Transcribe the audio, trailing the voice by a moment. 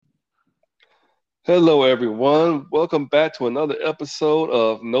Hello, everyone. Welcome back to another episode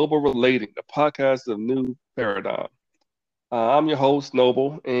of Noble Relating, the podcast of New Paradigm. I'm your host,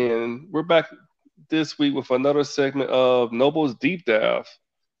 Noble, and we're back this week with another segment of Noble's Deep Dive.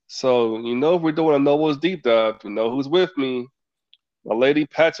 So, if we're doing a Noble's Deep Dive, you know who's with me? My lady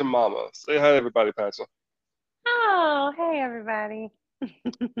Pachamama. Say hi, everybody, Pacha. Oh, hey everybody.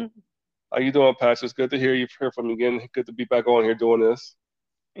 How you doing, Pacha? It's good to hear from you again. Good to be back on here doing this.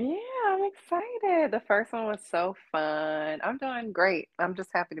 Yeah, I'm excited. The first one was so fun. I'm doing great. I'm just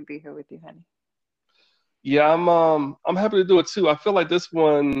happy to be here with you, honey. Yeah, I'm happy to do it too. I feel like this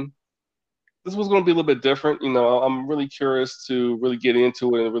was going to be a little bit different. I'm really curious to really get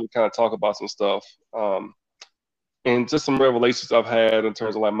into it and really kind of talk about some stuff, and just some revelations I've had in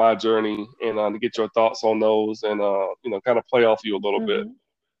terms of like my journey, and to get your thoughts on those, and kind of play off you a little bit. Hmm.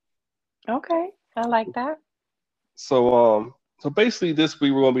 Okay, I like that. So basically, this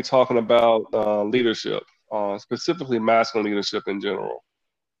week we're going to be talking about leadership, specifically masculine leadership in general,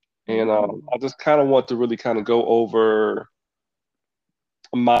 and Mm. I just kind of want to really kind of go over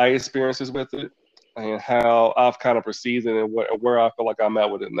my experiences with it and how I've kind of perceived it and where I feel like I'm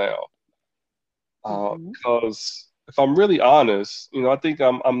at with it now. Hmm. Because if I'm really honest, I think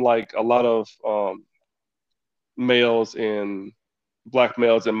I'm like a lot of males and black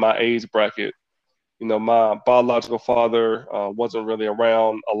males in my age bracket. My biological father wasn't really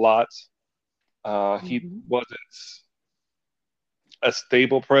around a lot. He Hmm. wasn't a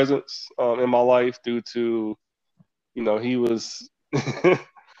stable presence in my life due to, he was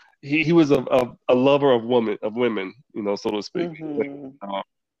he was a lover of women, so to speak. Hmm. Uh,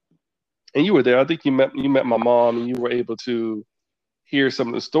 and you were there. I think you met my mom, and you were able to hear some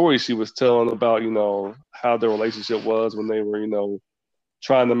of the stories she was telling about, how their relationship was when they were,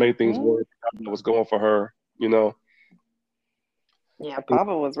 trying to make things Hmm. work, how it was going for her. Yeah,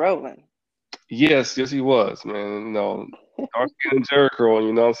 Papa was rolling. Yes, yes, he was, man. Dark skin and Jericho,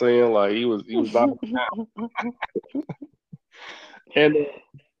 you know what I'm saying? Like he was not, and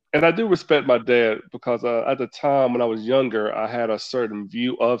I do respect my dad because at the time when I was younger, I had a certain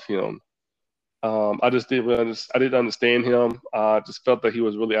view of him. I just didn't really I didn't understand him. I just felt that he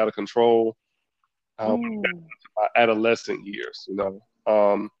was really out of control. Mm. My adolescent years.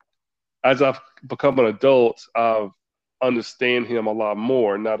 As I've become an adult, I've understand him a lot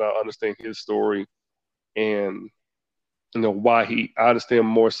more. Now that I understand his story and why I understand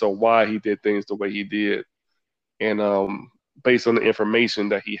more so why he did things the way he did, and based on the information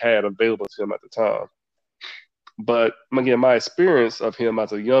that he had available to him at the time. But again, my experience of him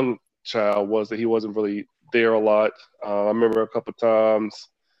as a young child was that he wasn't really there a lot. I remember a couple of times,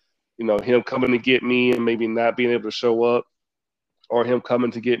 him coming to get me and maybe not being able to show up, or him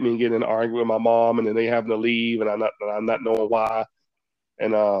coming to get me and getting in an argument with my mom, and then they having to leave, and I'm not knowing why,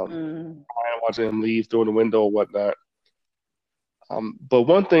 and Mm. I'm watching him leave through the window or whatnot. But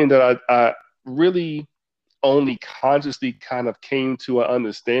one thing that I really only consciously kind of came to an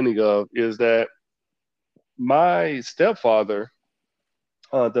understanding of is that my stepfather,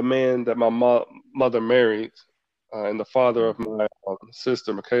 the man that my mother married, and the father of Hmm. my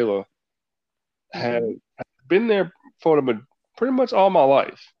sister Michaela, had Hmm. been there for pretty much all my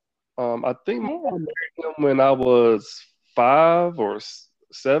life. I think my Yeah. mom married him when I was 5 or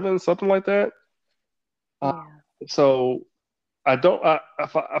 7, something like that. Uh, Yeah. so I don't.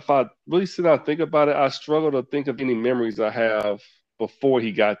 If I really sit down and think about it, I struggle to think of any memories I have before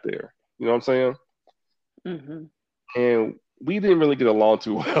he got there. You know what I'm saying? Hmm. And we didn't really get along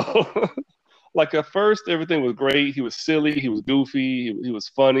too well. Like at first, everything was great. He was silly. He was goofy. He was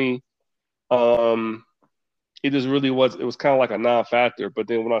funny. Um, it just really was. It was kind of like a non-factor. But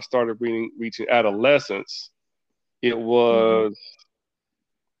then when I started reaching adolescence, it Hmm. was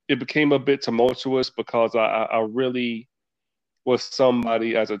it became a bit tumultuous because I really was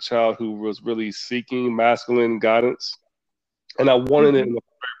somebody as a child who was really seeking masculine guidance, and I wanted it in Hmm. a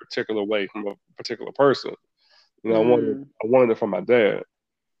very particular way from a particular person. I wanted Mm. I wanted it from my dad,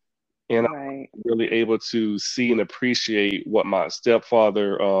 and I Right. was really able to see and appreciate what my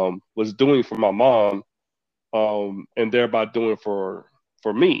stepfather was doing for my mom, and thereby doing for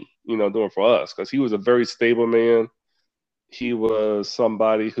me. Doing for us because he was a very stable man. He was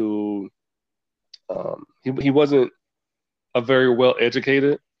somebody who he wasn't a very well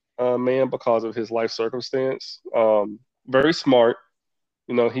educated man because of his life circumstance. Very smart.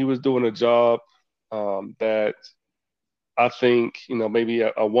 He was doing a job that I think, maybe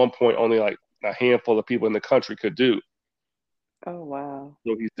at one point only like a handful of people in the country could do. Oh, wow.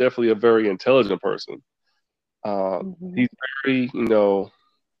 He's definitely a very intelligent person. Hmm. He's very,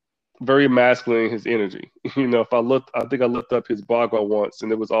 very masculine in his energy. If I think I looked up his blog once,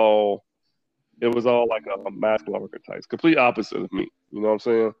 and it was all It was all like a masculine archetype, complete opposite of me. You know what I'm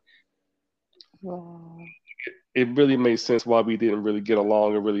saying? Wow. It really made sense why we didn't really get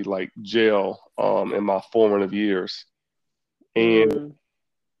along and really like gel in my formative years. And Mm.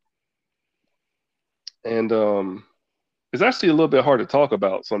 and it's actually a little bit hard to talk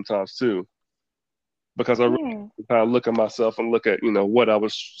about sometimes too, because I really Yeah. kind of look at myself and look at what I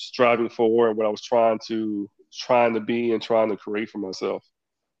was striving for and what I was trying to be and trying to create for myself.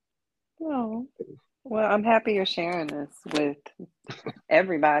 Oh. Well, I'm happy you're sharing this with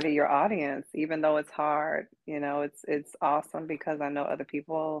everybody, your audience, even though it's hard. It's awesome because I know other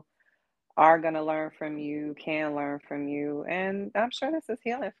people are going to learn from you, can learn from you, and I'm sure this is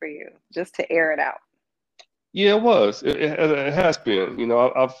healing for you just to air it out. Yeah, it was. It has been.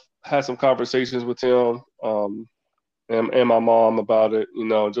 I've had some conversations with him and my mom about it.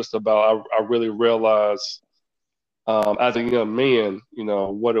 Just about I really realized as a young man,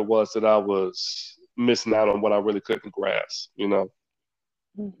 what it was that I was missing out on, what I really couldn't grasp. Mhm.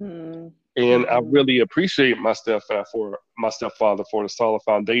 And I Mhm. really appreciate my stepfather for the solid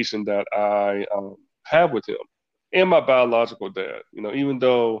foundation that I have with him, and my biological dad. Even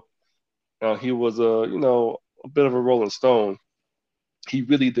though he was a bit of a rolling stone, he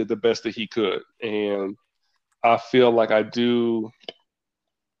really did the best that he could, and I feel like I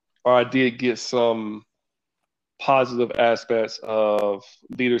did get some positive aspects of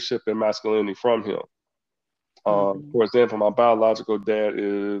leadership and masculinity from him. Mhm. For example, my biological dad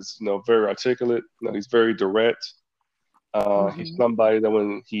is, very articulate. He's very direct. He's Mhm. somebody that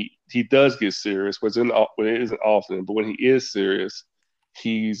when he does get serious, when it isn't often, but when he is serious,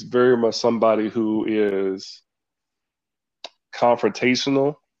 he's very much somebody who is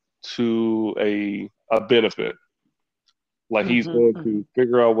confrontational to a benefit. Like he's Mhm. going to Mhm.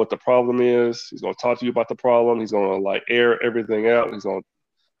 figure out what the problem is. He's going to talk to you about the problem. He's going to like air everything out. He's going to,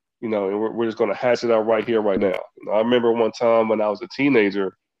 and we're just going to hash it out right here, right now. I remember one time when I was a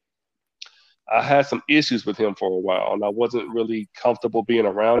teenager, I had some issues with him for a while, and I wasn't really comfortable being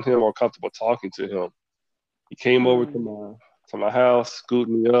around him or comfortable talking to him. He came over to Mm. my house,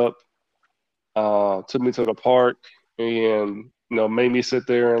 scooted me up, took me to the park, and made me sit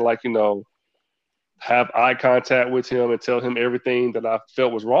there and like have eye contact with him and tell him everything that I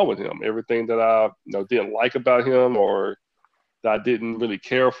felt was wrong with him, everything that I didn't like about him or that I didn't really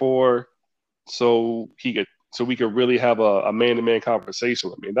care for, so we could really have a man to man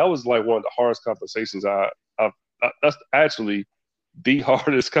conversation with me. And that was like one of the hardest conversations that's actually the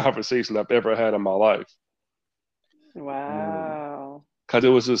hardest conversation I've ever had in my life. Wow.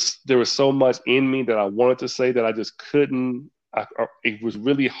 Because there was so much in me that I wanted to say that I just couldn't. It was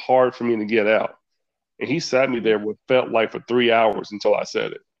really hard for me to get out. And he sat me there what felt like for 3 hours until I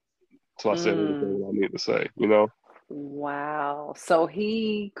said it, until I said everything Mm. that I needed to say. Wow. So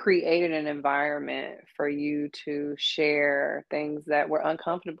he created an environment for you to share things that were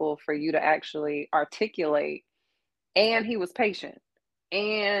uncomfortable for you to actually articulate. And he was patient.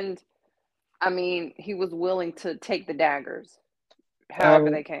 And I mean, he was willing to take the daggers, however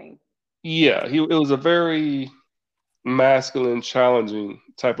Uh, they came. yeah, it was a very masculine, challenging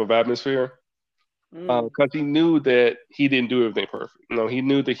type of atmosphere. Mm, Because he knew that he didn't do everything perfect. He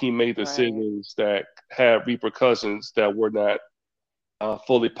knew that he made right. decisions that had repercussions that were not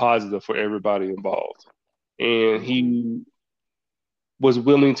fully positive for everybody involved. And Hmm. he was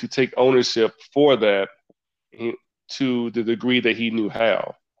willing to take ownership for that he, to the degree that he knew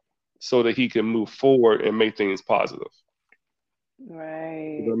how, so that he can move forward and make things positive. Does that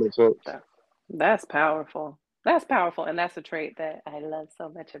Right. make sense? That, that's powerful. That's powerful. And that's a trait that I love so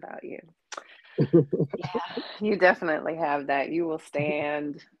much about you. Yeah, you definitely have that. You will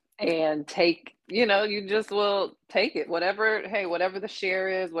stand and take, you just will take it. Whatever, hey, whatever the share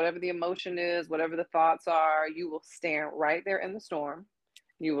is, whatever the emotion is, whatever the thoughts are, you will stand right there in the storm.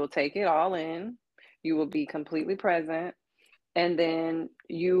 You will take it all in. You will be completely present. And then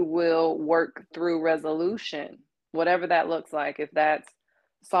you will work through resolution, whatever that looks like. If that's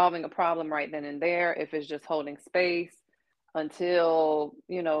solving a problem right then and there, if it's just holding space until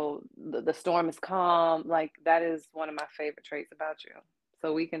the storm is calm, like that is one of my favorite traits about you.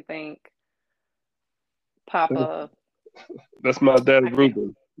 So we can thank Papa. That's my daddy I can't.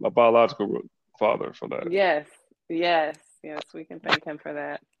 Ruben, my biological father, for that. Yes, yes, yes, we can thank him for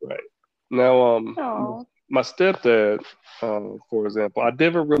that. Right. Now, Oh. my stepdad, for example, I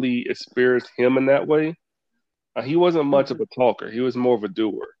never really experienced him in that way. He wasn't much of Mhm. a talker. He was more of a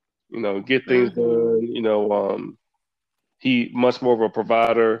doer. Get things Mhm. done. He much more of a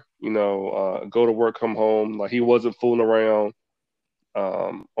provider. Go to work, come home. Like he wasn't fooling around.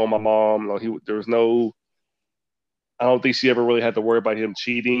 On my mom, like there was no I don't think she ever really had to worry about him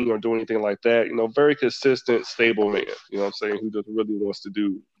cheating or doing anything like that. You know, very consistent, stable man. You know what I'm saying? Who just really wants to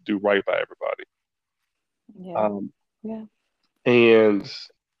do right by everybody. Yeah. Um, Yeah. and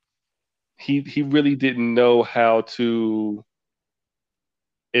he really didn't know how to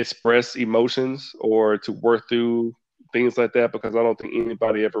express emotions or to work through things like that because I don't think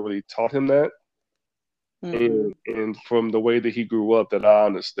anybody ever really taught him that. Mm-hmm. And from the way that he grew up, that I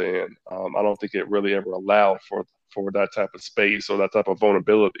understand, I don't think it really ever allowed for that type of space or that type of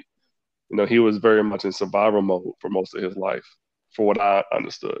vulnerability. You know, he was very much in survival mode for most of his life, for what I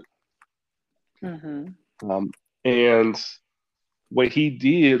understood. Mm-hmm. Um, and what he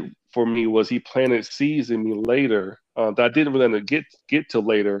did for me was he planted seeds in me later that I didn't really get to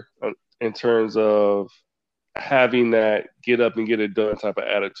later in terms of having that get up and get it done type of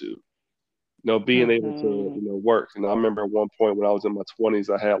attitude. You know, being able to, Mm-hmm. work. You know, I remember at one point when I was in my 20s,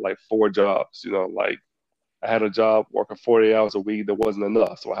 I had like 4 jobs. You know, like I had a job working 40 hours a week that wasn't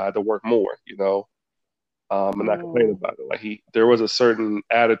enough, so I had to work more. You know, and not complain Mm. about it. Like there was a certain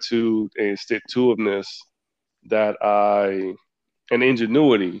attitude and stick to itiveness that and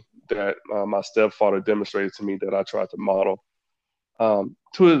ingenuity that my stepfather demonstrated to me that I tried to model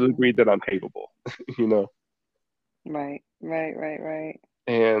to the Mm-hmm. degree that I'm capable. You know, Right. Right. Right. Right.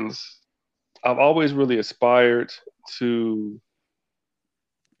 and I've always really aspired to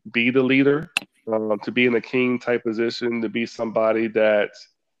be the leader, to be in a king type position, to be somebody that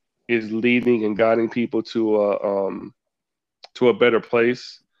is leading and guiding people to a better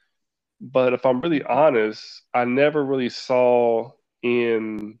place. But if I'm really Mm-hmm. honest, I never really saw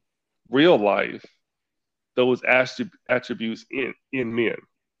in real life those attributes in men.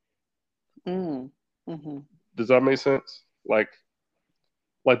 Mm. Mm-hmm. Does that make sense? Like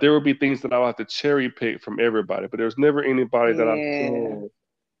there would be things that I would have to cherry pick from everybody, but there's never anybody that I Yeah. saw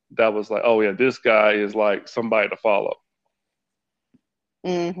that was like, oh yeah, this guy is like somebody to follow.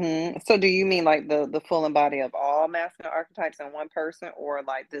 Mm-hmm. So do you mean like the full embody of all masculine archetypes in one person, or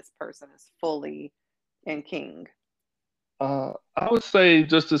like this person is fully in king? I would say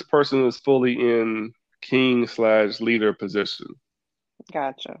just this person is fully in king slash leader position.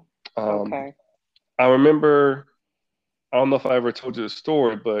 Gotcha. Um, Okay. I remember, I don't know if I ever told you the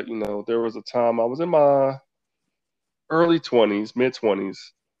story, but you know, there was a time I was in my early 20s, mid 20s.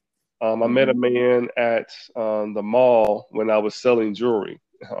 I met a Mm-hmm. man at the mall when I was selling jewelry.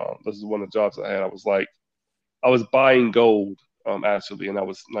 This is one of the jobs I had. I was buying gold, actually, and I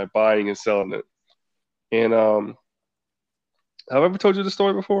was like buying and selling it. And have I ever told you the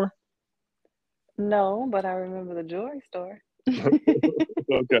story before? No, but I remember the jewelry store.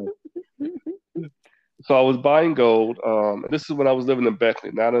 Okay. So I was buying gold. This is when I was living in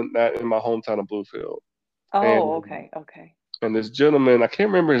Beckley, not in my hometown of Bluefield. Oh, And okay, okay. this gentleman, I can't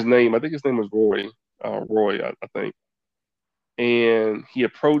remember his name. I think his name was Roy. Roy, I think. And he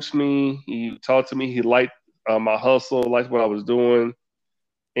approached me. He talked to me. He liked my hustle, liked what I was doing,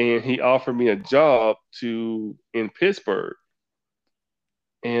 and he offered me a job to in Pittsburgh.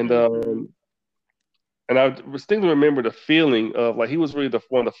 And Mm-hmm. I distinctly remember the feeling of like he was really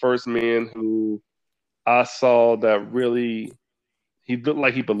one of the first men who I saw that really he looked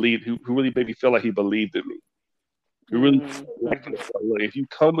like he believed, who really made me feel like he believed in me. Who really like, Mm-hmm. look, if you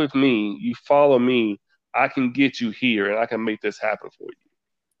come with me, you follow me, I can get you here and I can make this happen for you.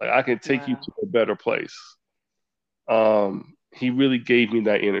 Like I can take you to Wow. a better place. He really gave me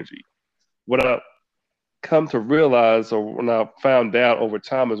that energy. What I come to realize, or when I found out over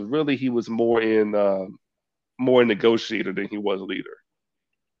time, is really he was more a negotiator than he was a leader.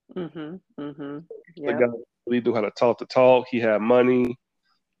 Mm-hmm. Mm-hmm. The guy Yep. really knew how to talk the talk. He had money.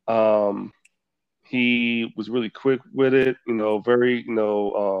 Um, he was really quick with it. You know, very.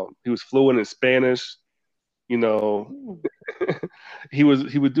 He was fluent in Spanish. You know, Mm. he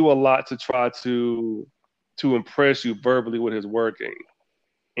would do a lot to try to impress you verbally with his work game,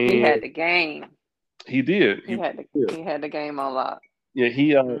 He and had the game. he did. He had the Did. he had the game on lock. Yeah,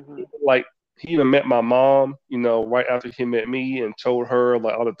 Mm-hmm. like he even met my mom, you know, right after he met me and told her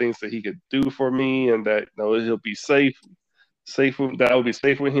like all the things that he could do for me and that he'll be that I would be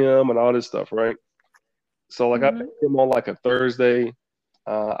safe with him and all this stuff, right? So like I met Mm-hmm. him on like a Thursday.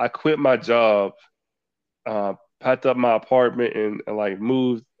 I quit my job, packed up my apartment and like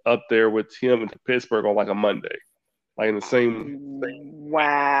moved up there with him into Pittsburgh on like a Monday, like in the same.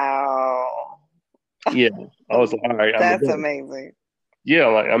 Wow. Yeah, I was like, all right, I'm gonna That's go. amazing. Yeah,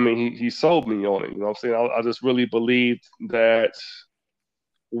 like I mean, he sold me on it. You know what I'm saying? I just really believed that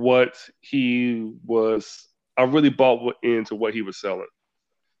what he was, I really bought into what he was selling.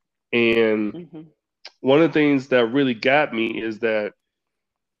 And Mm-hmm. one of the things that really got me is that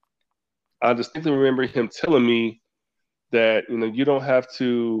I distinctly remember him telling me, that, you know, you don't have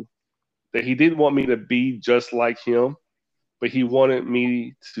to, that he didn't want me to be just like him, but he wanted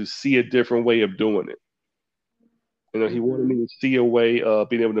me to see a different way of doing it. You know, he wanted Mm-hmm. me to see a way of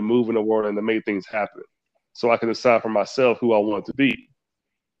being able to move in the world and to make things happen so I could decide for myself who I wanted to be.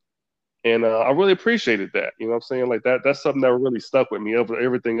 And I really appreciated that. You know what I'm saying? Like that's something that really stuck with me over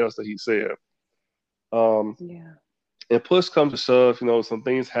everything else that he said. Um, Yeah. and push comes to shove, you know, some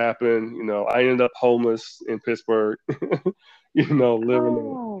things happen. You know, I ended up homeless in Pittsburgh, you know,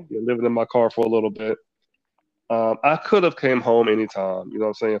 Oh. living in my car for a little bit. I could have came home anytime, you know what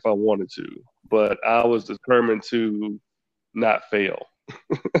I'm saying, if I wanted to, but I was determined to not fail.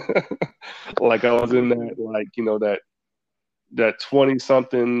 Like I was in Mm-hmm. that, like, you know, that 20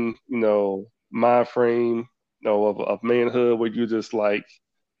 something, you know, mind frame, you know, of manhood where you just like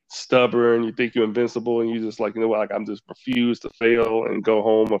stubborn, you think you're invincible, and you just like, you know what, like I'm just refuse to fail and go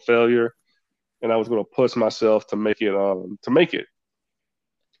home a failure. And I was gonna push myself to make it to make it.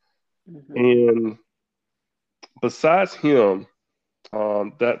 Mm-hmm. And besides him,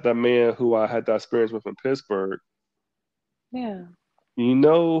 that man who I had that experience with in Pittsburgh, Yeah. you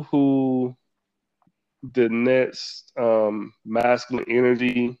know who the next masculine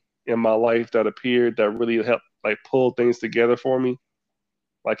energy in my life that appeared that really helped like pull things together for me?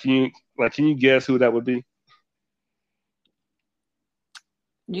 Like can you guess who that would be?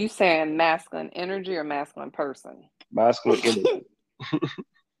 You saying masculine energy or masculine person? Masculine energy.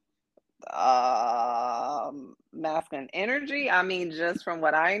 Masculine energy. I mean, just from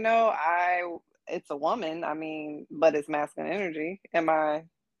what I know, it's a woman. I mean, but it's masculine energy. Am I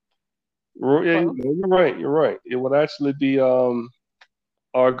Yeah, close? you're right. You're right. It would actually be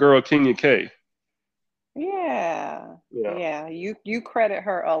our girl Kenya K. Yeah. Yeah. Yeah. You credit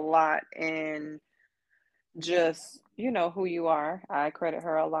her a lot in just, who you are. I credit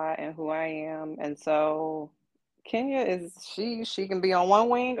her a lot in who I am. And so Kenya is she can be on one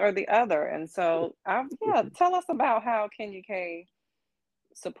wing or the other. And so yeah, tell us about how Kenya K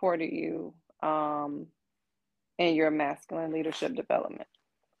supported you in your masculine leadership development.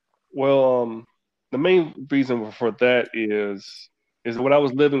 Well, the main reason for that is when I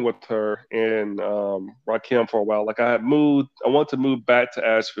was living with her in Rakim for a while. Like I wanted to move back to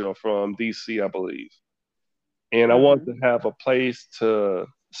Asheville from DC, I believe, and I wanted Mm-hmm. to have a place to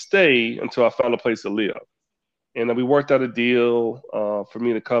stay until I found a place to live. And then we worked out a deal for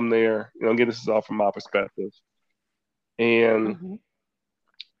me to come there. You know, again, this is all from my perspective, and Mm-hmm.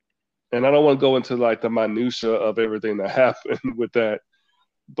 and I don't want to go into like the minutia of everything that happened with that,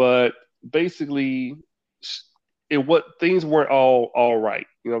 but basically, it what things weren't all right.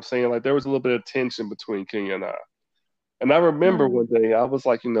 You know what I'm saying? Like there was a little bit of tension between Kenya and I. And I remember Mm-hmm. one day I was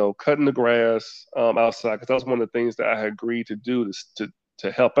like, you know, cutting the grass outside because that was one of the things that I had agreed to do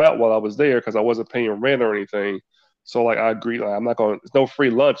to help out while I was there because I wasn't paying rent or anything. So like I agreed, like I'm not going. There's no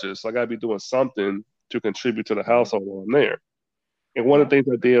free lunches, so I got to be doing something to contribute to the Yep. household while I'm there. And one of the Yep.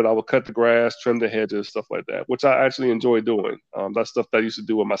 things I did, I would cut the grass, trim the hedges, stuff like that, which I actually enjoy doing. That's stuff that I used to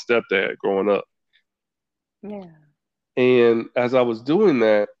do with my stepdad growing up. Yeah. And as I was doing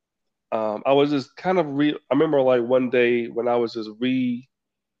that, I was just kind of I remember like one day when I was just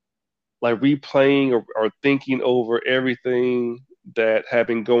replaying or thinking over everything that had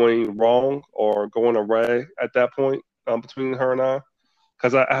been going wrong or going awry at that point between her and I.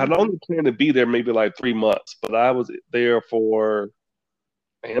 Because I had Mm-hmm. only planned to be there maybe like 3 months, but I was there for,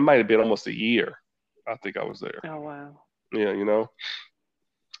 man, it might have been almost a year. I think I was there. Oh wow. Yeah, you know.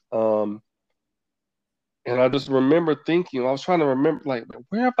 Um, and I just remember thinking, I was trying to remember, like,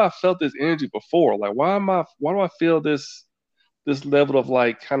 where have I felt this energy before? Like, why do I feel this level of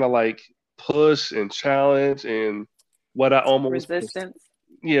like, kind of like push and challenge and what I almost, Resistance.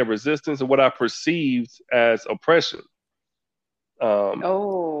 yeah, resistance and what I perceived as oppression. Um,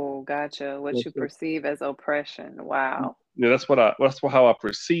 Oh, gotcha. What you that's- perceive as oppression. Wow. yeah, that's how I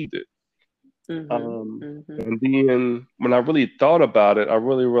perceived it. Mm-hmm. Um, Mm-hmm. and then when I really thought about it, I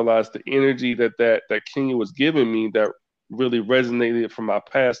really realized the energy that Kenya was giving me that really resonated from my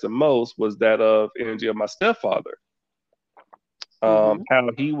past the most was that of energy of my stepfather. Mm-hmm. How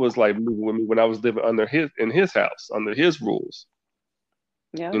he was like moving with me when I was living under his house, under his rules.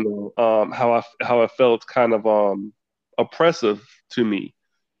 Yep. You know, how it felt kind of oppressive to me.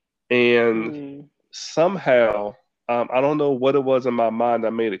 And Mm. somehow, I don't know what it was in my mind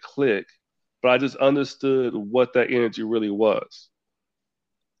that made it click, but I just understood what that energy really was.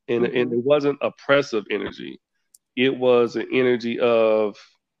 And Mm-hmm. it wasn't oppressive energy. It was an energy of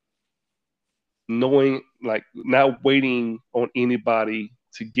knowing, like not waiting on anybody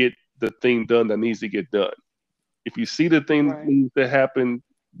to get the thing done that needs to get done. If you see the thing Right. needs to happen,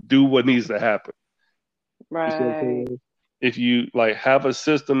 do what needs to happen. You see what I'm Right. saying? if you like have a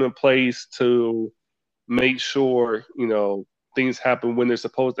system in place to make sure, things happen when they're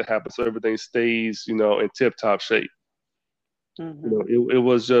supposed to happen, so everything stays, in tip top shape. Mm-hmm. It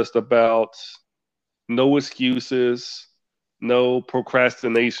was just about no excuses, no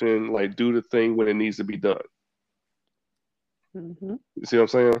procrastination, like do the thing when it needs to be done. Mm-hmm. You see what I'm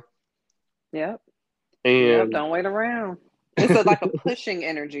saying? Yep. Yep. And Don't wait around. It's like a pushing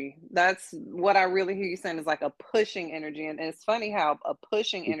energy. That's what I really hear you saying is like a pushing energy. And it's funny how a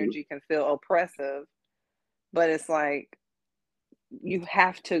pushing energy can feel oppressive, but it's like you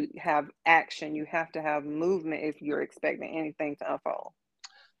have to have action. You have to have movement if you're expecting anything to unfold.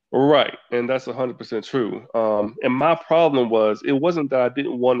 right, and that's 100% true. And my problem was it wasn't that I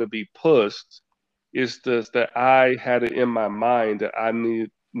didn't want to be pushed. It's just that I had it in my mind that I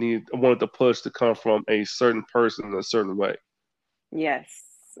wanted the push to come from a certain person in a certain way. Yes,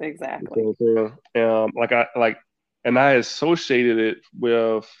 You know exactly. what I'm saying? And I associated it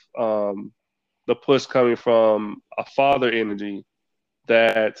with the push coming from a father energy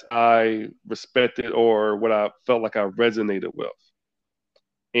that I respected or what I felt like I resonated with.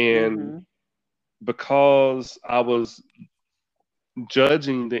 And Mm-hmm. because I was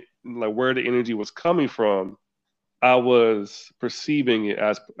judging like where the energy was coming from, I was perceiving it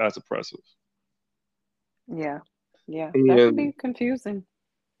as oppressive. Yeah. Yeah. That can And be confusing.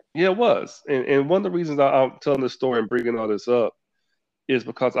 yeah, it was. And one of the reasons I'm telling this story and bringing all this up is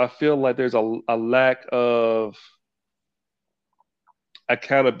because I feel like there's a lack of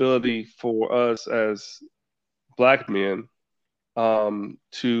accountability for us as Black men,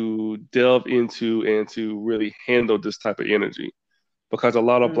 to delve into and to really handle this type of energy, because a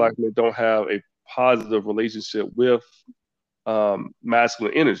lot of Mm. Black men don't have a positive relationship with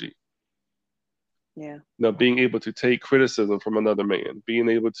masculine energy. Yeah. Being able to take criticism from another man, being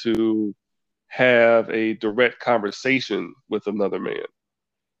able to have a direct conversation with another man.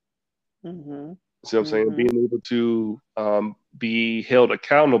 Mm-hmm. See what I'm saying? Mm-hmm. Being able to be held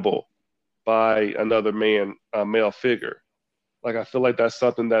accountable by another man, a male figure. Like I feel like that's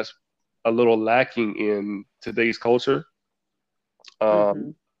something that's a little lacking in today's culture.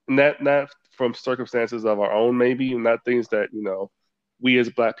 Mm-hmm. Not from circumstances of our own, maybe, not things that we as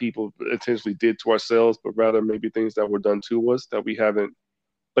Black people intentionally did to ourselves, but rather maybe things that were done to us that we haven't,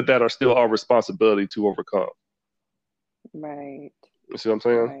 but that are still our responsibility to overcome. Right. You see what I'm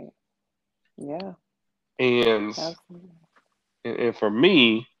saying? Right. Yeah. And Absolutely. and for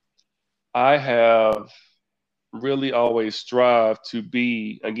me, I have really always strive to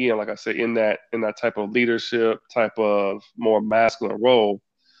be, again, like I said, in that type of leadership, type of more masculine role,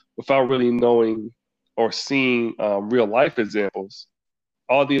 without really knowing or seeing real life examples.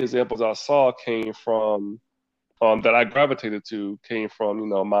 All the examples I saw came from that I gravitated to came from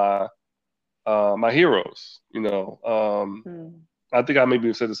my heroes. Mm. I think I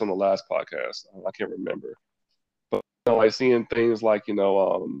maybe said this on the last podcast. I can't remember, like seeing things like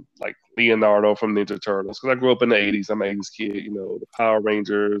Leonardo from Ninja Turtles, because I grew up in the '80s. I'm an '80s kid. The Power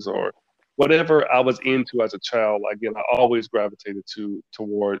Rangers or whatever I was into as a child. Again, I always gravitated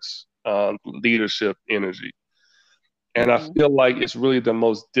towards leadership energy, and I Mm-hmm. feel like it's really the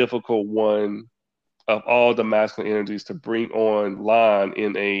most difficult one of all the masculine energies to bring online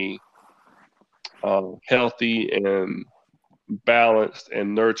in a healthy and balanced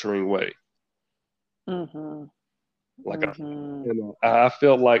and nurturing way. Mm-hmm. Like Mm-hmm. I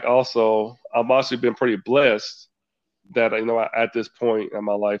feel like also I've also been pretty blessed that at this point in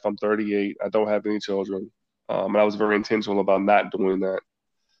my life, I'm 38. I don't have any children, and I was very intentional about not doing that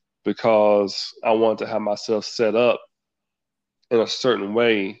because I wanted to have myself set up in a certain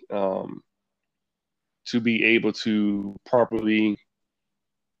way, to be able to properly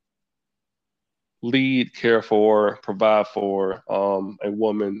lead, care for, provide for a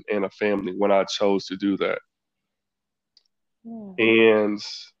woman and a family when I chose to do that. Yeah. And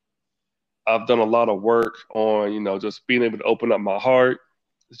I've done a lot of work on, just being able to open up my heart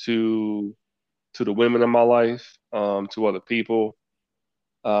to the women in my life, to other people,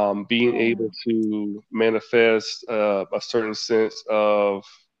 being Yeah. able to manifest a certain sense of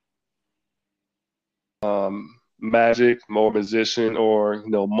magic, more musician or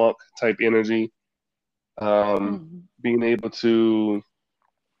monk type energy, Mm-hmm. being able to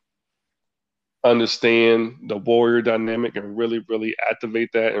understand the warrior dynamic and really, really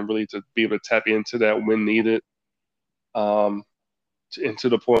activate that and really to be able to tap into that when needed. Um, and to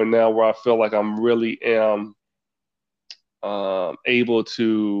the point now where I feel like I'm really am able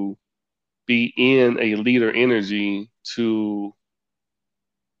to be in a leader energy to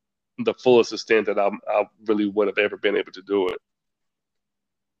the fullest extent that I really would have ever been able to do it.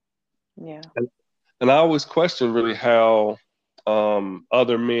 Yeah. And And I always question really how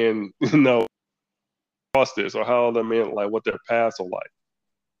other men, cross this, or how other men, like, what their paths are like.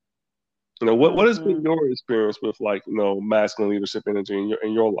 What has been Mm-hmm. your experience with, like, masculine leadership energy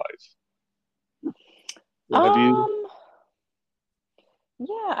in your life? Have you? Um,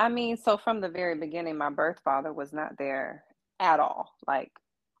 yeah, I mean, so from the very beginning, my birth father was not there at all, like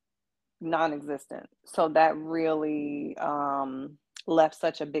non-existent. So that really left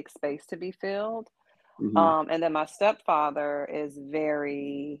such a big space to be filled. Hmm. And then my stepfather is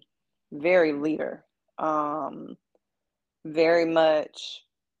very, very leader. Um, very much,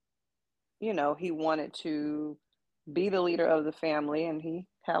 he wanted to be the leader of the family, and he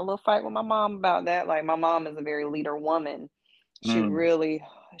had a little fight with my mom about that. Like, my mom is a very leader woman. She Mm-hmm. really,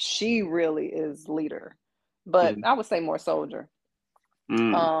 she really is leader, but I would say more soldier.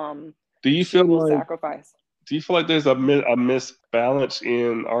 Mm. Um, Do you she feel will like sacrifice. do you feel like there's a misbalance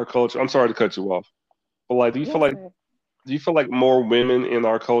in our culture? I'm sorry to cut you off, but like, Yes, sir. do you feel like more women in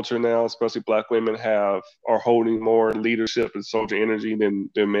our culture now, especially Black women, are holding more leadership and soldier energy than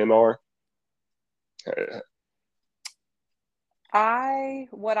men are? I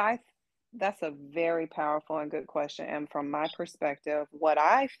what I That's a very powerful and good question. And from my perspective, what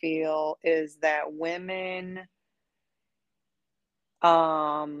I feel is that women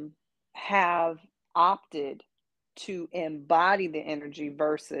um have opted to embody the energy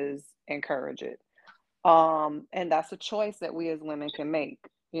versus encourage it. And that's a choice that we as women can make.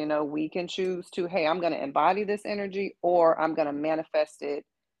 We can choose to, hey, I'm going to embody this energy, or I'm going to manifest it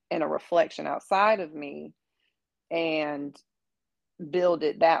in a reflection outside of me and build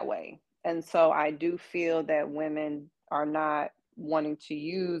it that way. And so I do feel that women are not wanting to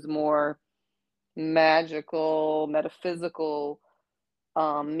use more magical, metaphysical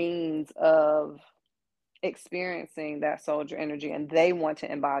means of experiencing that soldier energy, and they want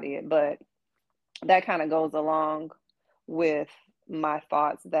to embody it. But that kind of goes along with my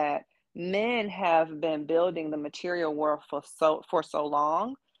thoughts that men have been building the material world for so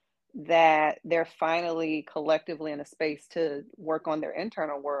long that they're finally collectively in a space to work on their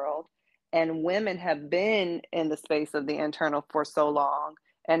internal world. And women have been in the space of the internal for so long,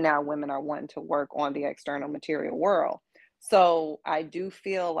 and now women are wanting to work on the external material world. So I do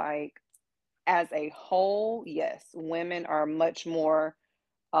feel like, as a whole, yes, women are much more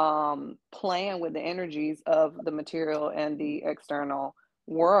playing with the energies of the material and the external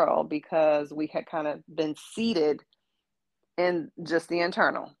world, because we had kind of been seated in just the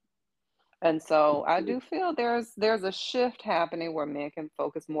internal. And so I do feel there's a shift happening where men can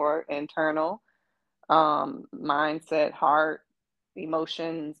focus more internal, mindset, heart,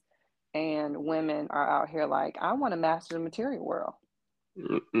 emotions, and women are out here like, I want to master the material world.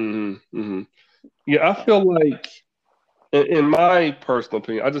 Hmm. Hmm. Yeah, I Yeah. feel like, in my personal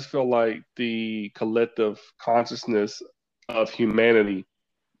opinion, I just feel like the collective consciousness of humanity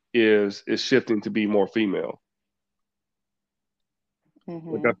is shifting to be more female.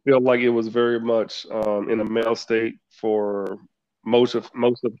 Like, I Mhm. feel like it was very much in a male state for most of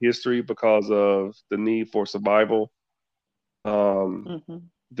history because of the need for survival, um, Mhm.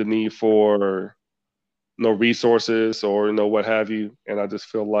 the need for no resources or what have you. And I just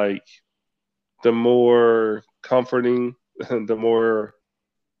feel like the more comforting, the more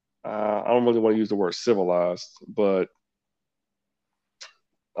I don't really want to use the word civilized, but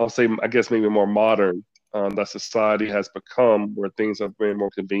I'll say, I guess, maybe more modern, that society has become, where things have been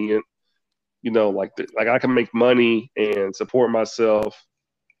more convenient. Like, I can make money and support myself,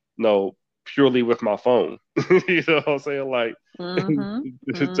 you know, purely with my phone. You know what I'm saying? Like, Mhm.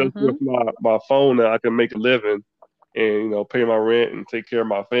 just with Mhm. my phone, now I can make a living and pay my rent and take care of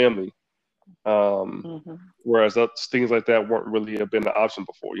my family. Um, Mhm. whereas things like that weren't really have been an option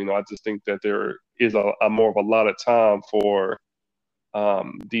before. I just think that there is a more of a lot of time for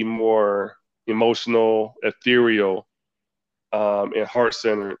the more emotional, ethereal, and heart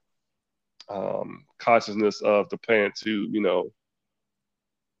centered consciousness of the planet to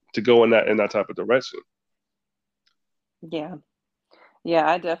go in that type of direction. Yeah. Yeah,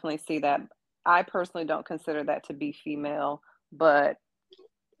 I definitely see that. I personally don't consider that to be female, but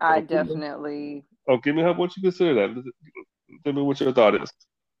I Okay. definitely Oh, give me what you consider that. Tell me what your thought is.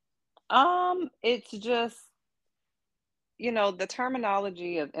 it's just, the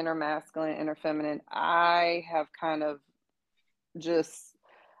terminology of inner masculine, inner feminine, I have kind of just,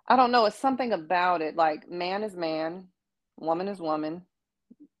 I don't know, it's something about it. Like, man is man, woman is woman,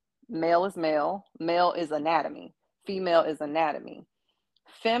 male is male, male is anatomy, female is anatomy.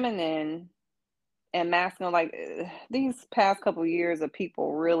 Feminine and masculine, like, these past couple years of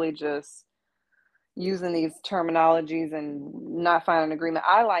people really just using these terminologies and not finding agreement.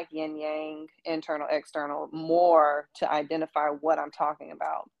 I like yin yang, internal, external, more to identify what I'm talking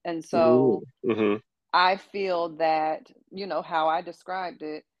about. And so Mm-hmm. I feel that, how I described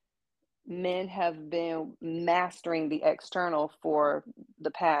it, men have been mastering the external for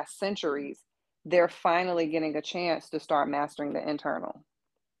the past centuries. They're finally getting a chance to start mastering the internal.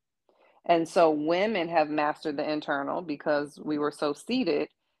 And so women have mastered the internal because we were so seated.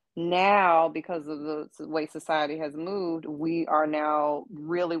 Now, because of the way society has moved, we are now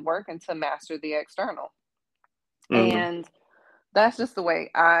really working to master the external. Mm-hmm. And that's just the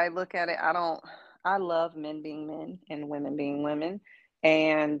way I look at it. I love men being men and women being women.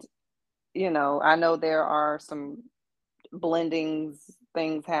 And, I know there are some blendings,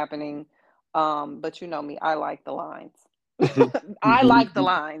 things happening. But you know me, I like the lines. I like the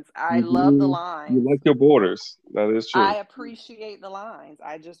lines. I You love the do. You lines. like your borders. That is true. I appreciate the lines.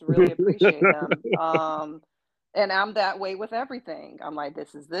 I just really appreciate them. And I'm that way with everything. I'm like,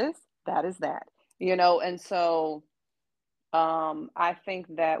 this is this, that is that. And so I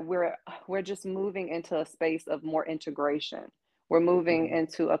think that we're just moving into a space of more integration. We're moving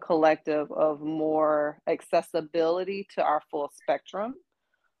into a collective of more accessibility to our full spectrum.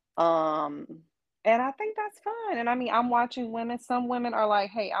 Um, and I think that's fine. And I mean, I'm watching women. Some women are like,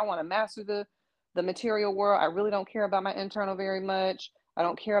 "Hey, I want to master the material world. I really don't care about my internal very much. I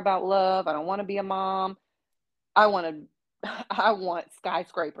don't care about love. I don't want to be a mom. I want to I want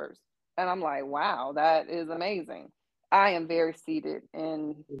skyscrapers." And I'm like, "Wow, that is amazing." I am very seated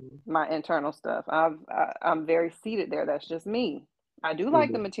in my internal stuff. I'm very seated there. That's just me. I do like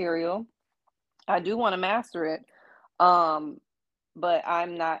the Mm-hmm. material. I do want to master it. Um, but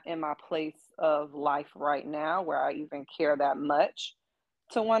I'm not in my place of life right now where I even care that much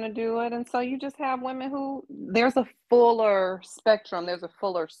to want to do it. And so you just have women who there's a fuller spectrum, there's a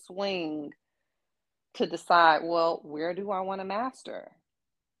fuller swing to decide, well, where do I want to master?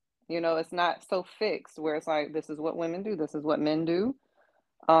 It's not so fixed where it's like this is what women do, this is what men do.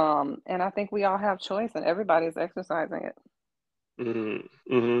 And I think we all have choice and everybody's exercising it.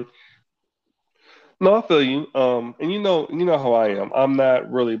 Mm-hmm. Mm-hmm. No, I feel you. And you know how I am. I'm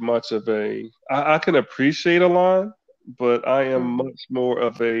not really much of a. I can appreciate a line, but I am Hmm. much more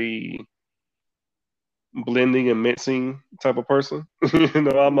of a blending and mixing type of person.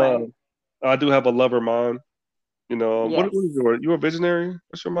 Right. I do have a lover mind. What is Yes. your? You a visionary?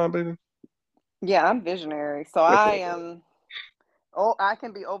 What's your mind, baby? Yeah, I'm visionary. So I Okay. am. Oh, I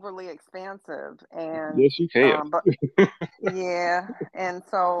can be overly expansive, and Yes, you can. but yeah, and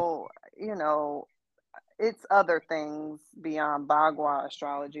so you know, it's other things beyond Bagua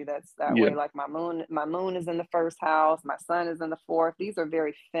astrology that's that Yeah. way. Like my moon is in the first house, my sun is in the fourth. These are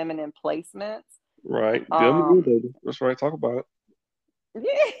very feminine placements. Right. Deal me good, Um, baby. That's right. Talk about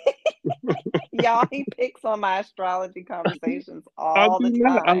yeah, y'all, he picks on my astrology it. conversations I all do the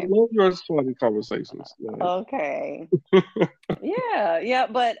not. I time. love your astrology conversations. Like, Okay. Yeah, yeah,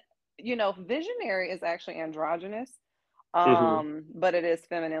 but visionary is actually androgynous, hmm but it is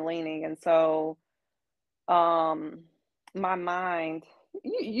feminine leaning, and so um, my mind,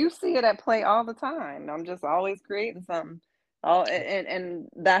 you see it at play all the time. I'm just always creating something. Oh, and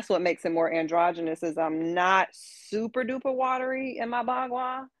that's what makes it more androgynous is I'm not super duper watery in my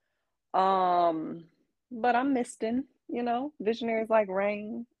bagua, um, but I'm misting. Visionary is like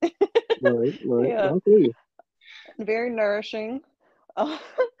rain. right, right. Yeah, I feel you. very nourishing. Uh,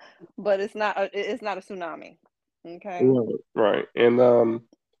 but it's not a tsunami. Okay. Right, right.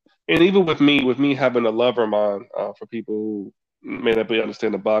 And even with me having a lover mind, for people who may not be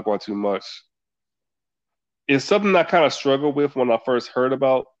understand the Bagua too much, it's something I kind of struggled with when I first heard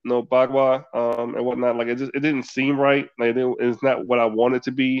about Bagua, and whatnot. Like it didn't seem right. Like it's not what I wanted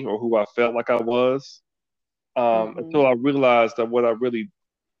to be or who I felt like I was. Mm-hmm. Until I realized that what I really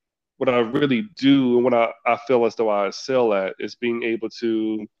do and what I feel as though I excel at is being able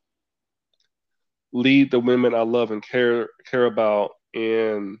to lead the women I love and care about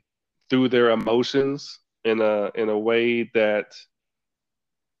and through their emotions in a way that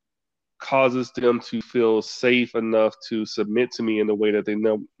causes them to feel safe enough to submit to me in a way that they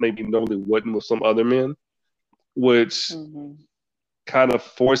maybe normally wouldn't with some other men, which Mm-hmm. kind of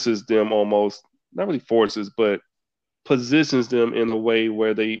forces them almost not really forces, but positions them in a way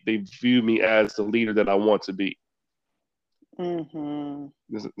where they view me as the leader that I want to be. Mm-hmm.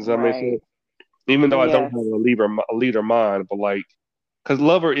 Does that make Right. sense? Even though I don't Yes. have a leader mind, but like because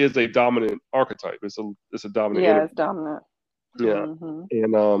lover is a dominant archetype. It's a dominant Yeah, energy. it's dominant. Yeah, Mm-hmm.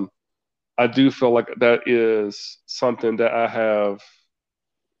 and I do feel like that is something that I have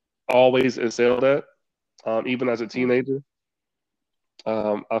always excelled at, even as a teenager.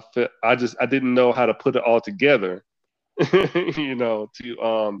 I didn't know how to put it all together, to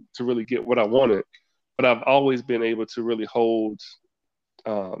really get what I wanted. But I've always been able to really hold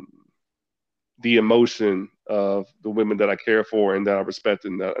um, the emotion of the women that I care for and that I respect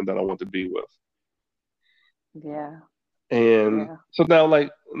and that I want to be with. Yeah. And Yeah. so now,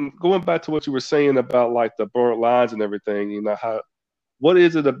 like going back to what you were saying about like the blurred lines and everything, how what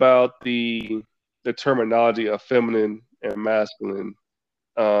is it about the terminology of feminine and masculine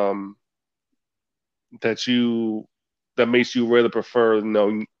um, that you that makes you rather prefer,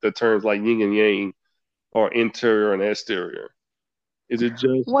 the terms like yin and yang or interior and exterior? Is it just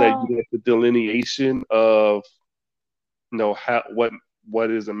that Well, you get the delineation of how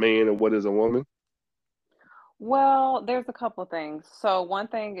what is a man and what is a woman? well, there's a couple things. So one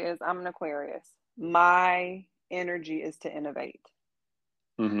thing is I'm an Aquarius. My energy is to innovate.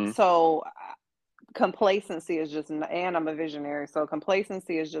 Hmm. So complacency is just, and I'm a visionary. So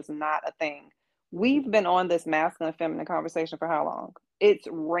complacency is just not a thing. We've been on this masculine feminine conversation for how long? It's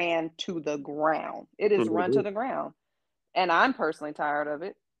ran to the ground. It is run to Hmm. the ground. And I'm personally tired of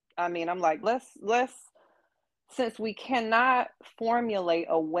it. I mean, I'm like, let's since we cannot formulate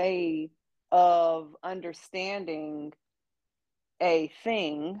a way of understanding a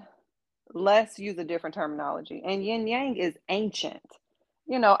thing, let's use a different terminology. And yin yang is ancient.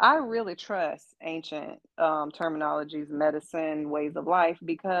 I really trust ancient terminologies, medicine, ways of life,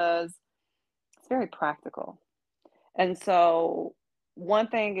 because it's very practical. And so, one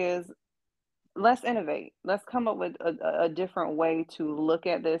thing is, let's innovate. Let's come up with a different way to look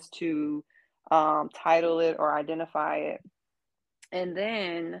at this, to title it or identify it. And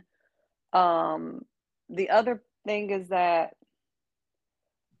then um, the other thing is that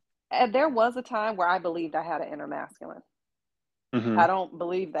there was a time where I believed I had an inner masculine. Hmm. I don't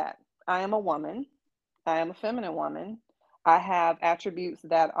believe that. I am a woman. I am a feminine woman. I have attributes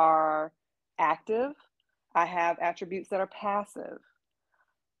that are active. I have attributes that are passive.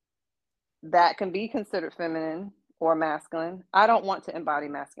 That can be considered feminine or masculine. I don't want to embody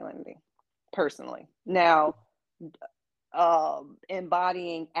masculinity personally. Now,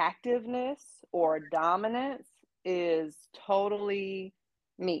 embodying activeness or dominance is totally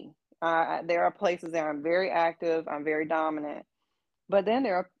me. There are places that I'm very active, I'm very dominant, but then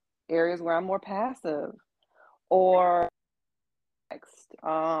there are areas where I'm more passive or next.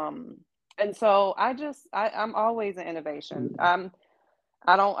 And so I'm always in innovation.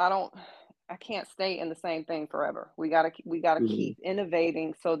 I don't I can't stay in the same thing forever. We gotta Hmm. keep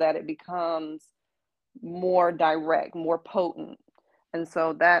innovating so that it becomes more direct, more potent. And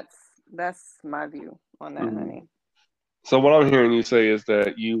so that's my view on that, Hmm. honey. So what I'm hearing you say is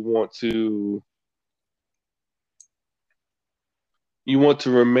that you want to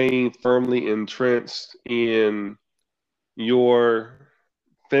remain firmly entrenched in your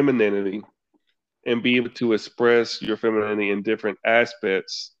femininity and be able to express your femininity in different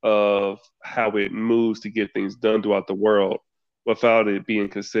aspects of how it moves to get things done throughout the world without it being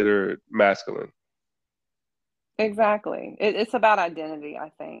considered masculine. Exactly. It's about identity, I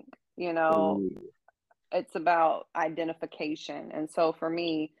think. You know, Mm. it's about identification. And so for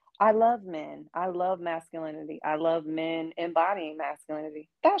me, I love men. I love masculinity. I love men embodying masculinity.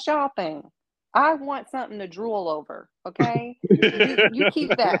 That's y'all thing. I want something to drool over. Okay. You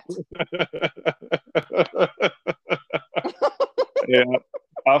keep that. Yeah,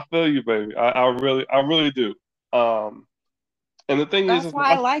 I feel you, baby. I really do. Um, and the thing is, That's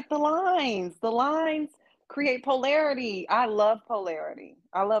why I like the lines. The lines create polarity. I love polarity.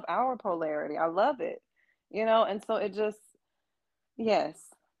 I love our polarity. I love it. And so it just, yes,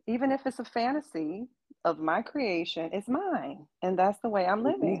 even if it's a fantasy of my creation, it's mine. And that's the way I'm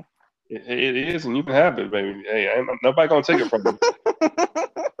living. it is, and you can have it, baby. Hey, ain't nobody gonna take it from you.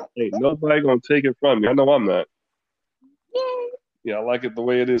 Ain't nobody gonna take it from you. I know I'm not. Yay. Yeah, I like it the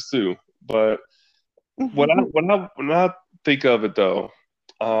way it is too. But when I think of it though,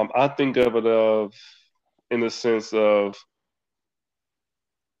 I think of it of in the sense of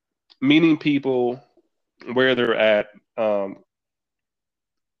meeting people where they're at,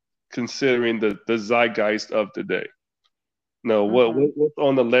 considering the zeitgeist of today. No, Hmm. what's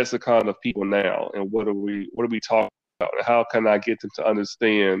on the lexicon of people now, and what are we talking about? And how can I get them to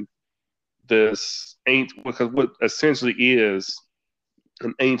understand this ain't because what essentially is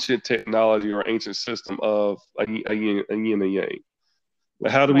an ancient technology or ancient system of a yin and yang.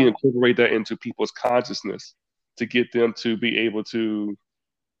 Like how do we Right. incorporate that into people's consciousness to get them to be able to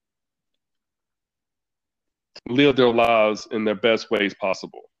live their lives in their best ways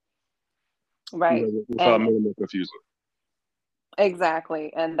possible, Right. without And minimal confusion.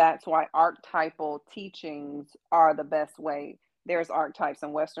 exactly. And that's why archetypal teachings are the best way. there's archetypes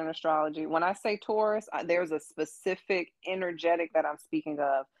in Western astrology. When I say Taurus, there's a specific energetic that I'm speaking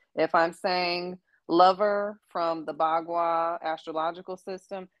of. If I'm saying lover from the Bagua astrological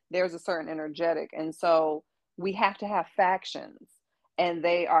system, there's a certain energetic. And so we have to have factions, and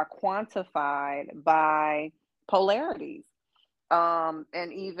they are quantified by polarities,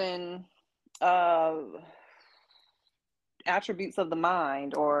 and even uh, attributes of the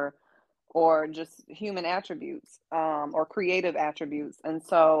mind, or just human attributes, or creative attributes. And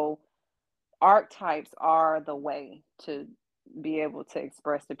so archetypes are the way to be able to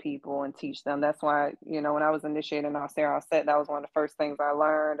express to people and teach them. That's why, when I was initiating our Sarah set, that was one of the first things I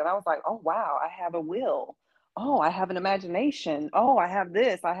learned. And I was like, oh, wow, I have a will. Oh, I have an imagination. Oh, I have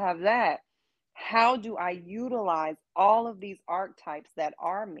this, I have that. How do I utilize all of these archetypes that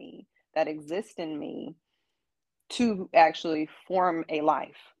are me, that exist in me, to actually form a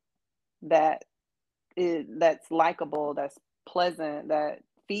life that's likable, that's pleasant, that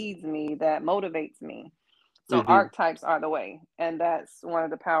feeds me, that motivates me? So Mm-hmm. archetypes are the way. And that's one of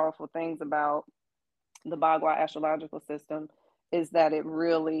the powerful things about the Bagua astrological system, is that it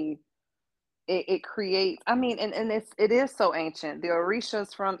really it creates, I mean, and it is so ancient. The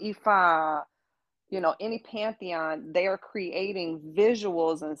Orishas from Ifa, any pantheon, they are creating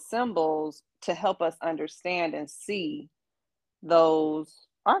visuals and symbols to help us understand and see those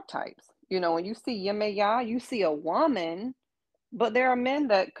archetypes. When you see Yemeya, you see a woman, but there are men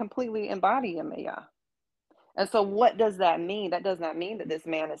that completely embody Yemeya. And so what does that mean? That does not mean that this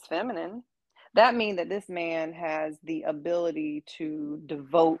man is feminine. That means that this man has the ability to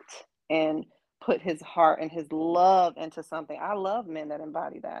devote and put his heart and his love into something. I love men that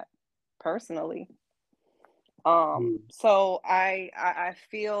embody that, personally. So I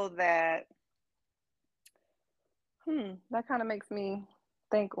feel that that kind of makes me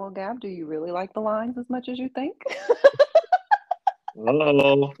think, well, Gab, do you really like the lines as much as you think?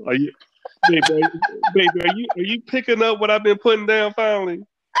 Hello, baby, are you picking up what I've been putting down finally?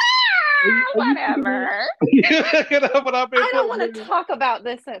 Are you picking up? Whatever. You picking up what I've been I don't putting want to down? talk about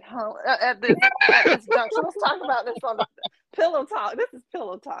this at home, at this junction. Let's talk about this on the pillow talk. This is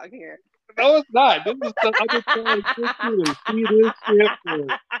pillow talk here. No, it's not. This is stuff I've been trying to get you to see this shit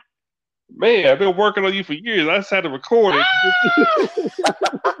for. Man, I've been working on you for years. I just had to record it. Talk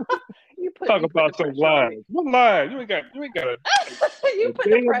You put the about some pressure on me. lines. What line? You ain't got a You put the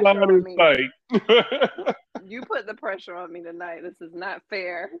damn pressure line on in me. sight. You put the pressure on me tonight. This is not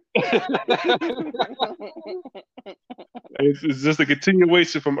fair. It's just a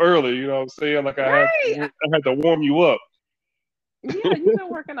continuation from earlier. You know what I'm saying? Like Right. I had to warm you up. Yeah, you've been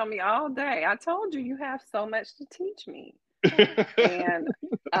working on me all day. I told you have so much to teach me. And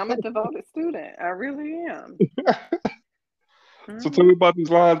I'm a devoted student. I really am. So tell me Hmm. about these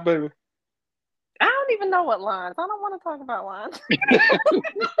lines, baby. I don't even know what lines. I don't want to talk about lines.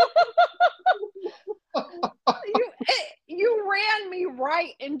 You ran me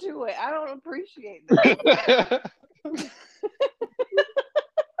right into it. I don't appreciate this.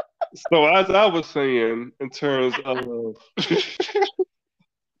 So as I was saying, in terms of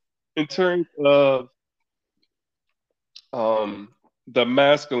um the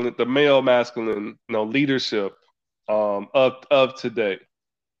male masculine, leadership of today,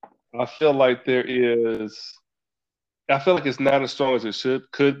 I feel like I feel like it's not as strong as it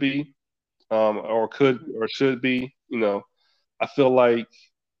could be, or could or should be. I feel like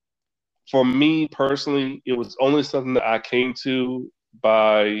for me personally, it was only something that I came to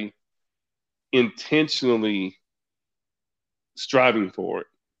by intentionally striving for it.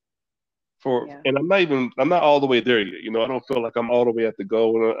 Yeah. And I'm not all the way there yet. I don't feel like I'm all the way at the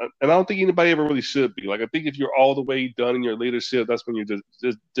goal, and I don't think anybody ever really should be. Like, I think if you're all the way done in your leadership, that's when you're just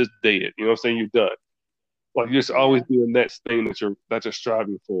dead. You know what I'm saying? You're done. Like, you're just always Yeah. doing that thing that you're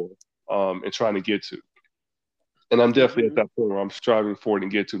striving for, and trying to get to. And I'm definitely at Hmm. that point where I'm striving for it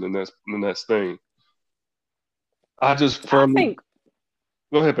and get to the next thing. I just I firmly think,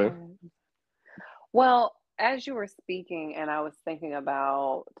 go ahead, go man. ahead. Well, as you were speaking, and I was thinking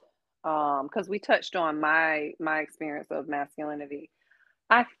about, because we touched on my experience of masculinity.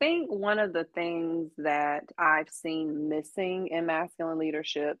 I think one of the things that I've seen missing in masculine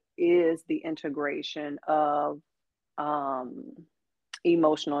leadership is the integration of um,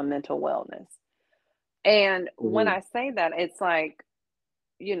 emotional and mental wellness. And when Mm-hmm. I say that, it's like,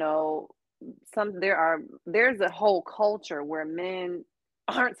 you know, there's a whole culture where men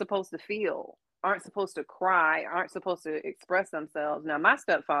aren't supposed to feel, aren't supposed to cry, aren't supposed to express themselves. Now, my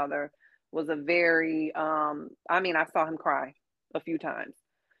stepfather was a very, I mean, I saw him cry a few times,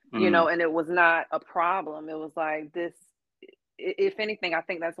 Mm-hmm. and it was not a problem. It was like this, if anything, I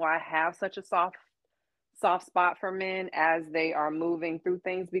think that's why I have such a soft soft spot for men as they are moving through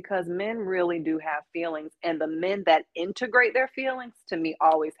things, because men really do have feelings, and the men that integrate their feelings to me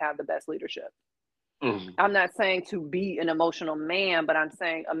always have the best leadership. Mhm. I'm not saying to be an emotional man, but I'm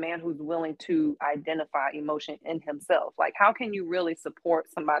saying a man who's willing to identify emotion in himself. Like, how can you really support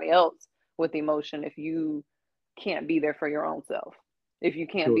somebody else with emotion if you can't be there for your own self, if you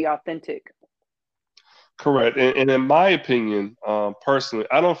can't Sure. be authentic? Correct. And in my opinion, personally,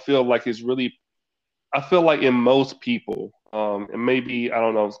 I don't feel like it's really. I feel like in most people, and maybe I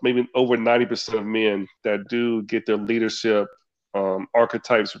don't know, maybe over 90% of men that do get their leadership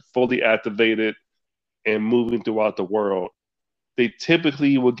archetypes fully activated and moving throughout the world, they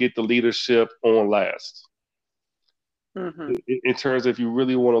typically will get the leadership on last. Mm-hmm. In terms of if you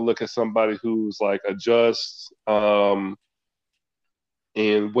really want to look at somebody who's like a just and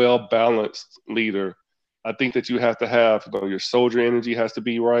well balanced leader, I think that you have to have, your soldier energy has to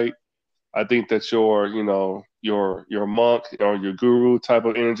be right. I think that your monk or your guru type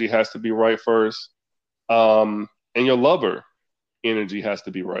of energy has to be right first, and your lover energy has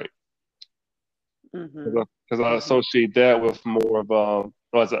to be right. Mm-hmm. Because I Mm-hmm. associate that with more of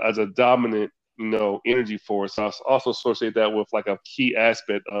as a dominant energy force. I also associate that with like a key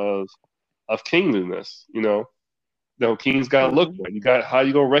aspect of kingliness. King's got to look Mm-hmm. right. You got how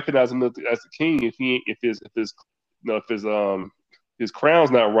you gonna recognize him as the king if his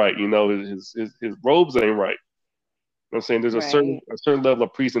crown's not right. His robes ain't right. I'm saying there's a certain Right. a certain level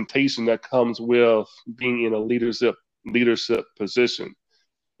of presentation that comes with being in a leadership position.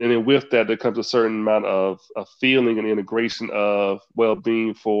 And then with that, there comes a certain amount of feeling and integration of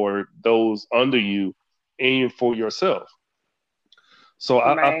well-being for those under you and for yourself. So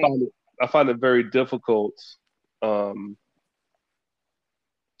Right. I find it very difficult um,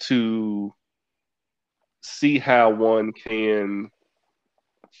 to see how one can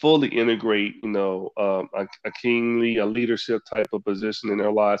fully integrate, a kingly, a leadership type of position in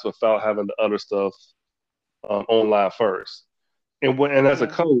their lives without having the other stuff online first. And as a Yeah.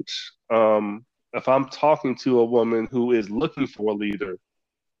 coach, if I'm talking to a woman who is looking for a leader,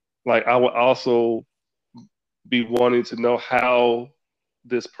 like I would also be wanting to know how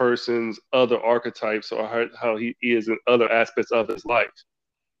this person's other archetypes or how he is in other aspects of his life,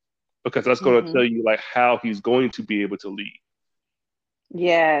 because that's going to Mm-hmm. tell you like how he's going to be able to lead.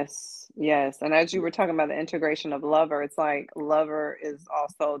 Yes, yes. And as you were talking about the integration of lover, it's like lover is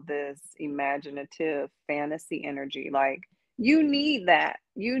also this imaginative fantasy energy. Like, you need that.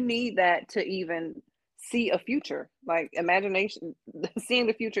 You need that to even see a future. Like, imagination, seeing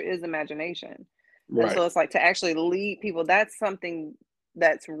the future is imagination. And Right, so it's like to actually lead people, that's something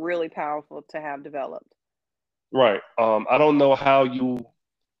that's really powerful to have developed. right. I don't know how you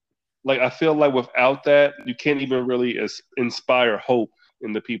like. I feel like without that, you can't even really inspire hope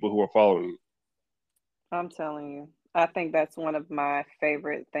in the people who are following you. I'm telling you. I think that's one of my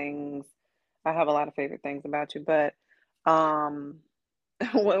favorite things. I have a lot of favorite things about you, but um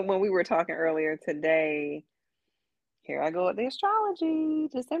when we were talking earlier today, here I go with the astrology.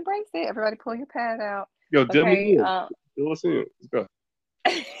 Just embrace it. Everybody pull your pad out. Yo, dip me Okay. in. Fill us in. Let's go.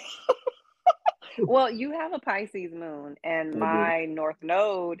 Well, you have a Pisces moon, and I do. my North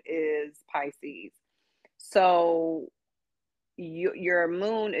Node is Pisces. So your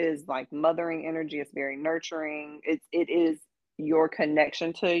moon is like mothering energy. It's very nurturing. It is your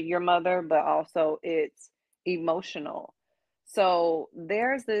connection to your mother, but also it's emotional. So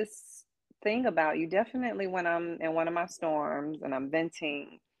there's this thing about you, definitely when I'm in one of my storms and I'm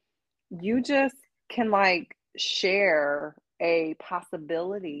venting, you just can like share a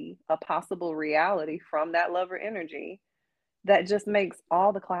possibility, a possible reality from that lover energy that just makes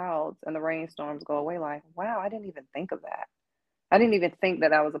all the clouds and the rainstorms go away. Like, wow, I didn't even think of that. I didn't even think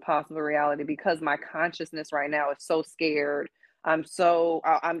that that was a possible reality, because my consciousness right now is so scared. I'm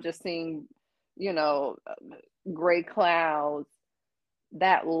just seeing, you know, gray clouds.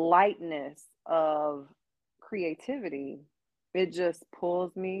 That lightness of creativity, it just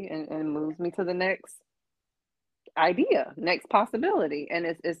pulls me and moves me to the next idea, next possibility. And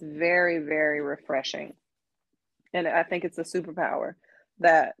it's very, very refreshing. And I think it's a superpower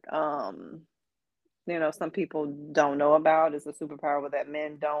that some people don't know about. It's a superpower that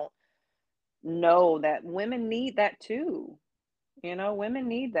men don't know, that women need that too. Women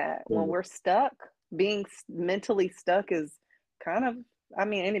need that when we're stuck. Being mentally stuck is kind of, I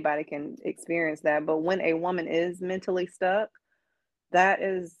mean, anybody can experience that, but when a woman is mentally stuck, that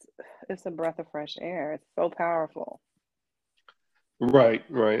is, it's a breath of fresh air. It's so powerful. Right,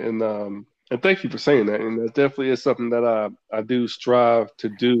 right, and thank you for saying that. And that definitely is something that I do strive to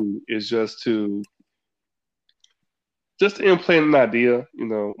do is just just to implant an idea.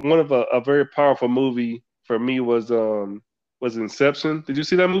 One of a very powerful movie for me was Inception. Did you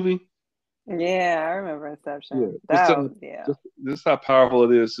see that movie? Yeah, I remember Yeah, Inception. just That to, was, yeah. just how powerful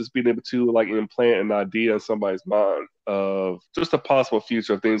it is, just being able to like implant an idea in somebody's mind of just a possible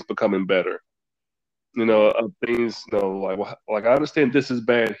future of things becoming better. Right. Of things, like like I understand this is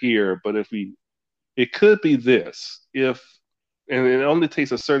bad here, but it could be this if, and it only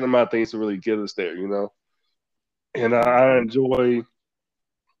takes a certain amount of things to really get us there. And I Hmm. enjoy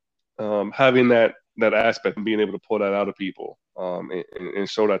having that aspect and being able to pull that out of people, and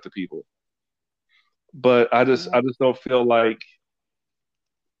show that to people. But I Yep. just don't feel like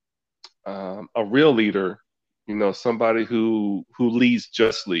a real leader, somebody who leads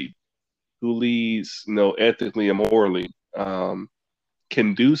justly, who leads, ethically and morally,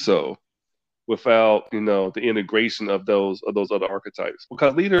 can do so without, the integration of those other archetypes.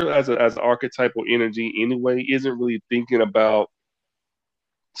 Because leader as an archetypal energy anyway isn't really thinking about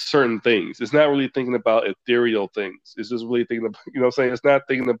certain things. It's not really thinking about ethereal things. It's just really thinking about, what I'm saying? It's not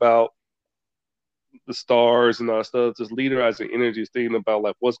thinking about the stars and all that stuff. Just leader as an energy is thinking about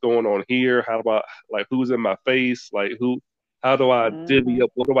like what's going on here. How do I like who's in my face? Like how do I divvy Hmm. up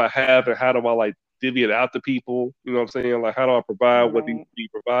what do I have and how do I like divvy it out to people? You know what I'm saying? Like how do I provide what needs Right. to be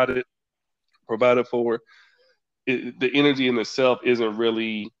provided for? The energy in itself isn't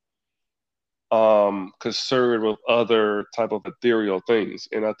really concerned with other type of ethereal things.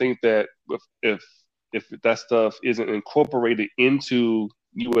 And I think that if that stuff isn't incorporated into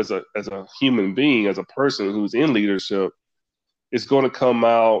you as a human being, as a person who's in leadership, it's going to come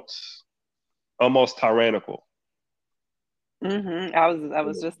out almost tyrannical. I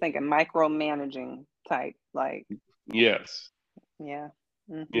was just thinking micromanaging type, like, Yes, yeah.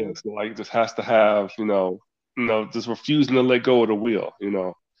 Hmm. yes, like just has to have just refusing to let go of the wheel.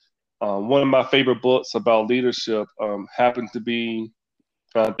 One of my favorite books about leadership happened to be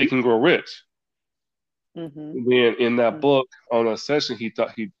Think and Grow Rich. Hmm. Then in that Hmm. book, on a session, he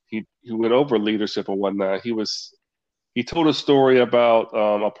thought he went over leadership and whatnot. He told a story about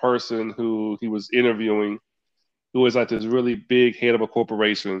a person who he was interviewing, who was like this really big head of a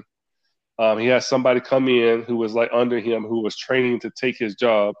corporation. He had somebody come in who was like under him, who was training to take his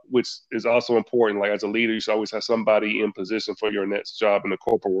job, which is also important. Like as a leader, you should always have somebody in position for your next job in the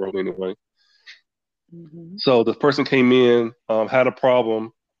corporate world, anyway. Hmm. So the person came in, had a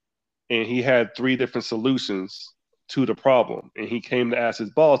problem, and he had three different solutions to the problem, and he came to ask his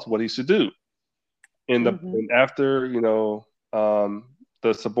boss what he should do. Hmm. And after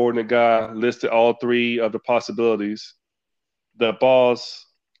the subordinate guy listed all three of the possibilities, the boss,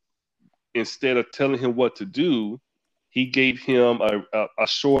 instead of telling him what to do, he gave him a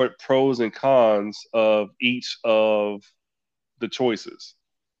short pros and cons of each of the choices.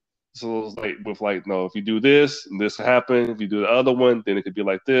 So it was like with like, no, if you do this, this will happen. If you do the other one, then it could be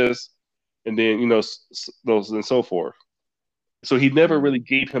like this, and then those and so forth. So he never really Hmm.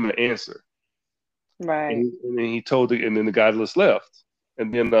 gave him an answer, Right. and then he told and then the guy just left.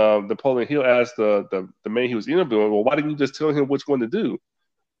 And then Napoleon Hill asked the man he was interviewing, well, why didn't you just tell him which one to do?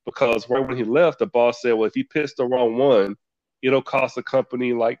 Because right when he left, the boss said, well, if he picks the wrong one, it'll cost the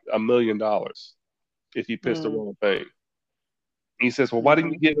company like $1 million if he picks the Mm. wrong thing. He says, well, why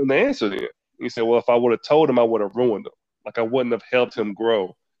didn't you Hmm. give him the answer then? He said, well, if I would have told him, I would have ruined him. Like I wouldn't have helped him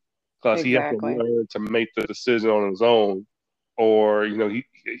grow because he has to Exactly. learn to make the decision on his own, or he's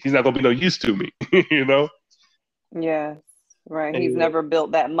not gonna be no use to me, you know. Yes. Right. He's And never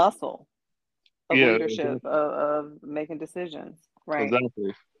built that muscle of yeah, leadership, of making decisions. Right.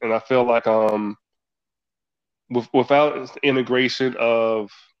 exactly. And I feel like without integration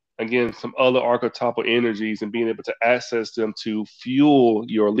of again some other archetypal energies and being able to access them to fuel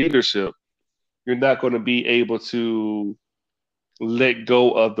your leadership, you're not going to be able to let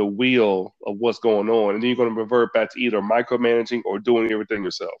go of the wheel of what's going on, and then you're going to revert back to either micromanaging or doing everything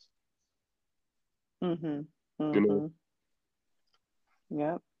yourself. Hmm. You Hmm.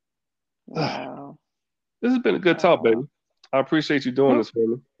 Yep. know, Wow. this has been a good talk, Wow. baby. I appreciate you doing Well, this for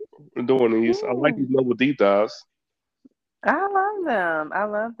me. Doing these, I like yeah. these noble deep dives. I love them. I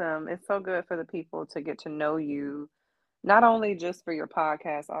love them. It's so good for the people to get to know you, not only just for your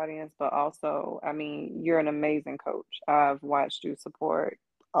podcast audience, but also, I mean, you're an amazing coach. I've watched you support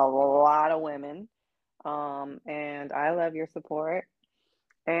a lot of women, and I love your support.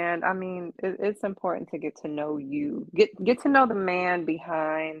 And I mean, it's important to get to know you, get to know the man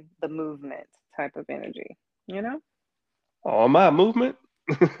behind the movement type of energy. You know, Oh, my movement.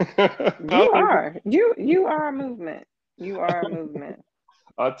 you I'll take it. are you are a movement. You are a movement.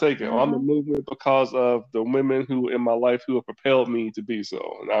 I'll take it. I'm a Hmm. movement because of the women who in my life who have propelled me to be so,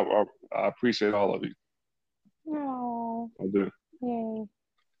 and I appreciate all of you. Oh, I do. yay.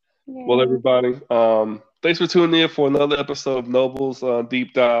 Well, Yay. everybody, thanks for tuning in for another episode of Noble's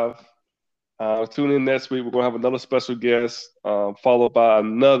Deep Dive. Tune in next week. We're gonna have another special guest, followed by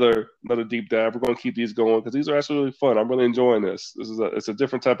another deep dive. We're gonna keep these going because these are actually really fun. I'm really enjoying this. It's a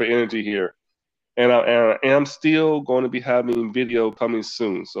different type of energy here, and I am still going to be having video coming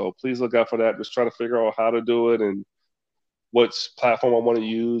soon. So please look out for that. Just trying to figure out how to do it and what platform I want to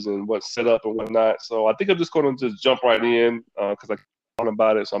use and what setup and whatnot. So I think I'm just going to just jump right in because I thought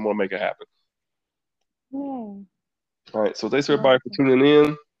about it. So I'm going to make it happen. Yay. All right. So thanks everybody for Awesome. tuning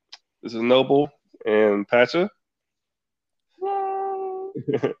in. This is Noble and Pacha.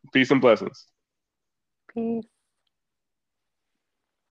 Yay. Peace and blessings. Peace.